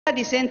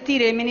di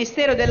sentire il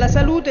Ministero della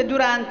Salute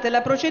durante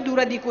la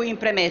procedura di cui in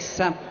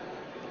premessa.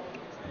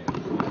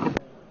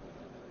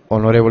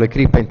 Onorevole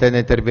Crippa, intende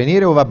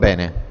intervenire o va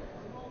bene?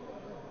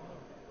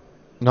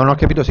 Non ho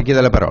capito se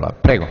chiede la parola.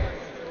 Prego.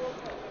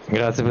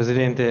 Grazie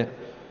Presidente.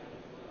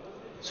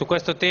 Su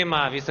questo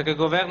tema, visto che il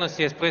Governo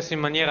si è espresso in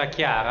maniera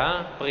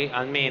chiara,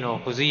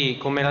 almeno così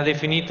come l'ha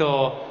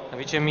definito la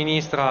Vice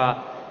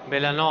Ministra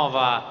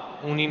Bellanova,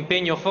 un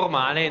impegno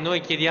formale,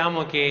 noi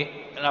chiediamo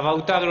che a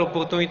valutare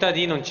l'opportunità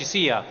di non ci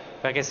sia,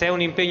 perché se è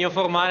un impegno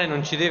formale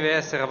non ci deve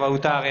essere a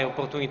valutare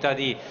opportunità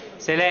di.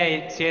 Se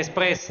lei si è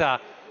espressa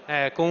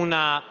con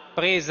una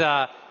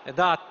presa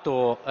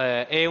d'atto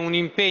e un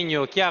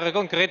impegno chiaro e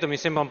concreto, mi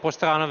sembra un po'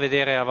 strano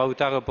vedere a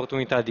valutare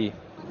l'opportunità di.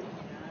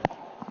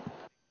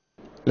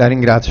 La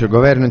ringrazio. Il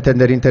Governo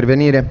intende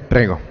intervenire?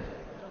 Prego.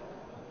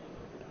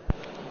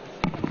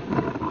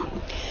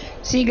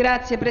 Sì,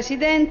 grazie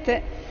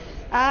Presidente.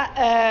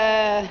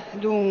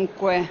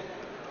 Dunque,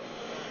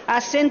 a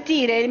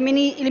sentire il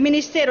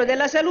Ministero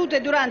della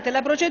Salute durante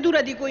la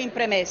procedura di cui in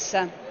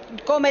premessa,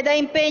 come da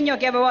impegno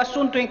che avevo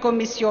assunto in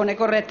Commissione,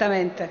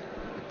 correttamente.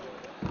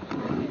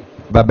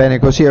 Va bene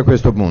così a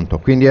questo punto,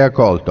 quindi è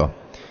accolto.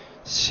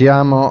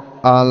 Siamo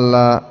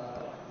al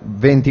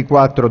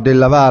 24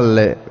 della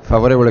Valle,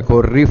 favorevole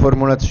con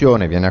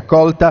riformulazione, viene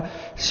accolta.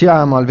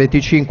 Siamo al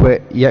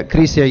 25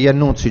 Cristian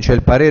Iannuzzi, c'è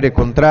il parere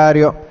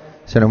contrario.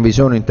 Se non vi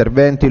sono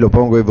interventi lo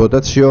pongo in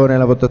votazione,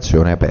 la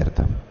votazione è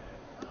aperta.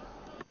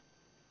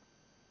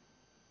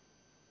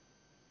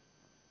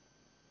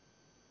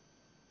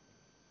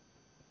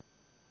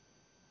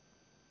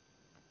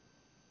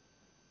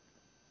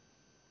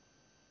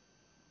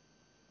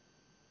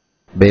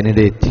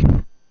 Benedetti.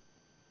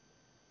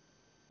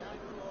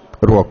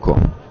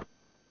 Ruocco.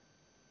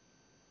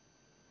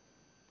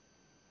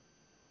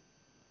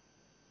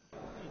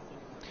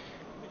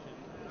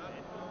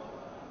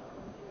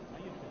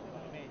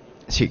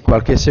 Sì,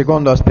 qualche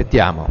secondo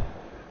aspettiamo,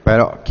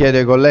 però chiedo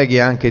ai colleghi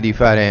anche di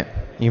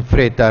fare in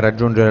fretta a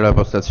raggiungere la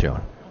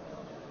postazione.